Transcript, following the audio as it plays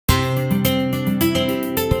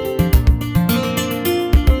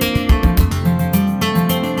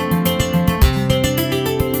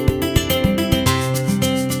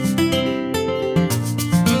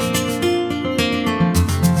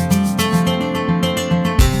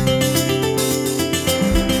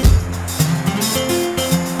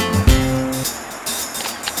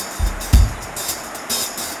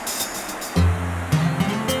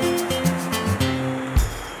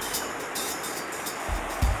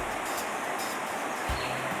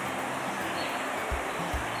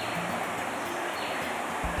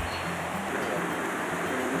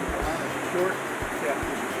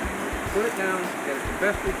it down, get it the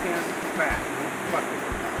best we can, fast, fuck it.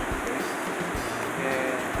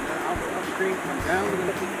 Okay? And then upstream, come down to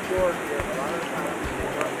the floor, get a lot of time,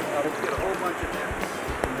 get a whole bunch of that.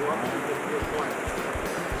 Go up and get to a point.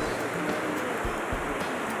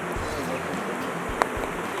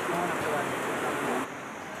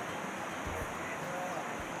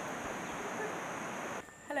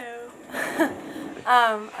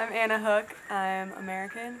 I'm Anna Hook. I'm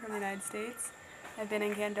American from the United States. I've been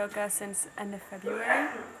in Gandoka since end of February.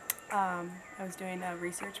 I was doing a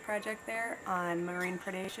research project there on marine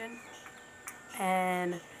predation,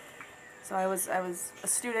 and so I was a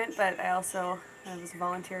student, but I was a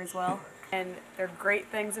volunteer as well. And there are great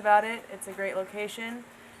things about it. It's a great location.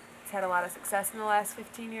 It's had a lot of success in the last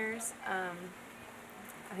 15 years. I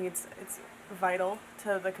think it's vital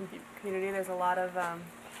to the community. There's a lot of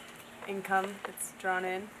income that's drawn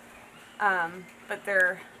in, but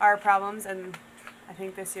there are problems, and I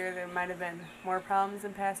think this year there might have been more problems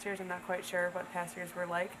than past years. I'm not quite sure what past years were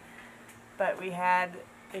like, but we had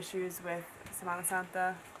issues with Semana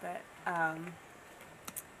Santa, that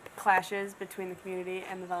clashes between the community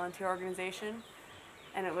and the volunteer organization,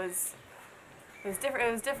 and it was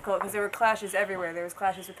difficult because there were clashes everywhere. There was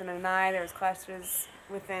clashes within ANAI, there was clashes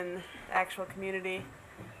within the actual community.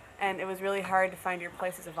 And it was really hard to find your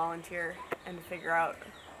place as a volunteer and to figure out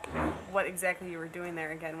what exactly you were doing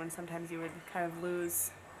there again, when sometimes you would kind of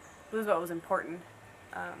lose what was important.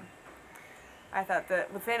 I thought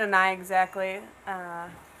that within ANAI exactly,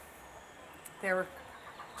 there were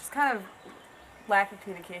just kind of lack of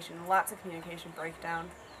communication, lots of communication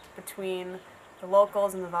breakdown between the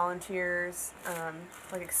locals and the volunteers,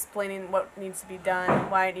 like explaining what needs to be done,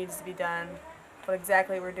 why it needs to be done, what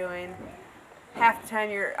exactly we're doing. Half the time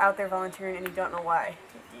you're out there volunteering and you don't know why.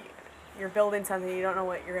 You're building something, you don't know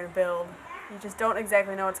what you're going to build. You just don't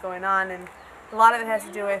exactly know what's going on, and a lot of it has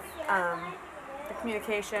to do with the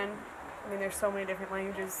communication. I mean, there's so many different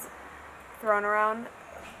languages thrown around,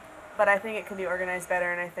 but I think it could be organized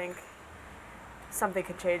better, and I think something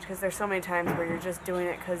could change, because there's so many times where you're just doing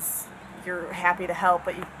it because you're happy to help,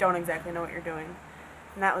 but you don't exactly know what you're doing,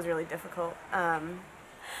 and that was really difficult.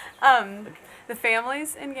 The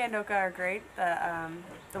families in Gandoka are great.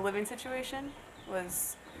 The living situation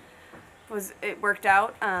it worked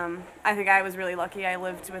out. I think I was really lucky. I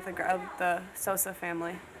lived with the Sosa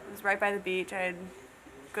family. It was right by the beach. I had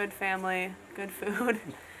good family, good food.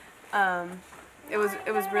 It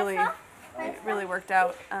really worked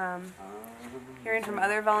out. Hearing from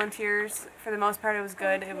other volunteers, for the most part, it was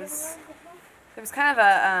good. There was kind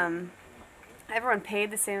of everyone paid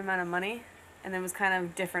the same amount of money. And it was kind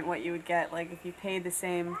of different what you would get. Like if you paid the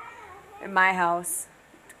same at my house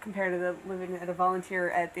compared to living at a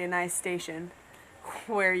volunteer at the ANAI station,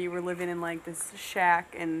 where you were living in like this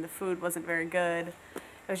shack and the food wasn't very good.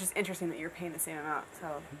 It was just interesting that you were paying the same amount,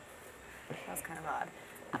 so that was kind of odd.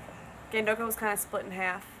 Gandoka was kind of split in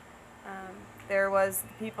half. There was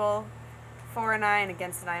the people for ANAI and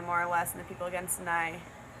against ANAI more or less, and the people against ANAI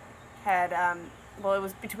had well, it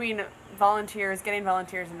was between volunteers, getting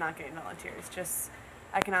volunteers and not getting volunteers. Just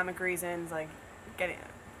economic reasons, like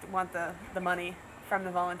want the money from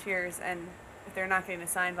the volunteers, and if they're not getting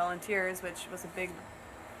assigned volunteers, which was a big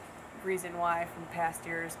reason why from past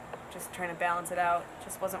years, just trying to balance it out,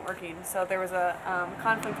 just wasn't working. So there was a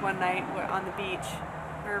conflict one night on the beach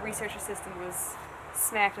where a research assistant was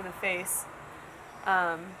smacked in the face,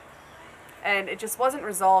 and it just wasn't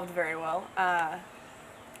resolved very well.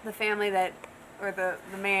 The family or the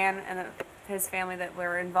man and his family that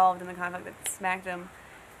were involved in the conflict that smacked him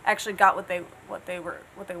actually got what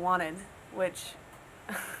they wanted, which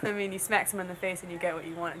I mean, you smack someone in the face and you get what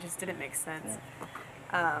you want. It just didn't make sense.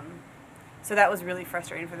 So that was really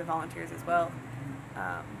frustrating for the volunteers as well.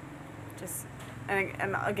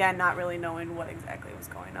 And again, not really knowing what exactly was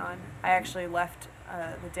going on. I actually left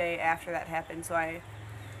the day after that happened, so I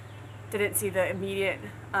didn't see the immediate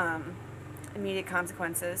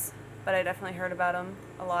consequences. But I definitely heard about them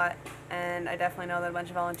a lot, and I definitely know that a bunch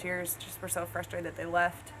of volunteers just were so frustrated that they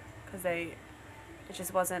left because it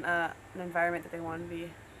just wasn't an environment that they wanted to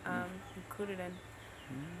be included in.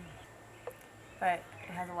 But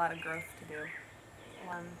it has a lot of growth to do.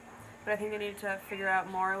 But I think they need to figure out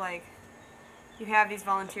more, like, you have these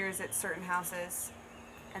volunteers at certain houses,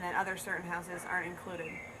 and then other certain houses aren't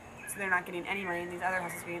included. So they're not getting any money, and these other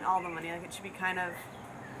houses are getting all the money. Like, it should be kind of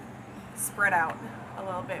spread out a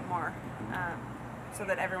little bit more, so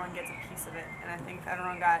that everyone gets a piece of it. And I think if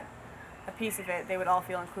everyone got a piece of it, they would all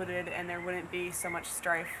feel included, and there wouldn't be so much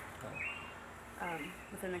strife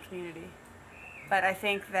within the community. But I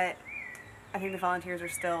think the volunteers are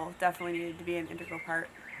still definitely needed to be an integral part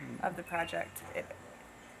of the project.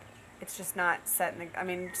 it's just not set in the. I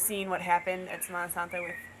mean, seeing what happened at Semana Santa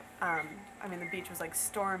with, I mean, the beach was like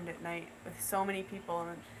stormed at night with so many people,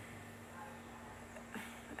 and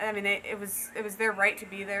I mean, it was their right to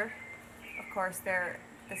be there. Of course,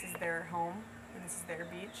 this is their home and this is their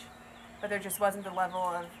beach, but there just wasn't the level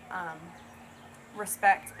of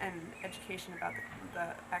respect and education about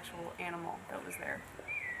the actual animal that was there.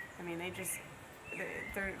 I mean,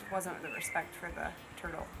 there wasn't the respect for the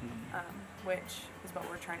turtle, which is what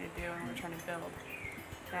we're trying to do and we're trying to build.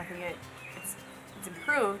 And I think it's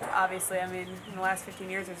improved, obviously. I mean, in the last 15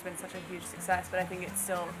 years, there's been such a huge success, but I think it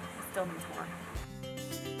still needs more.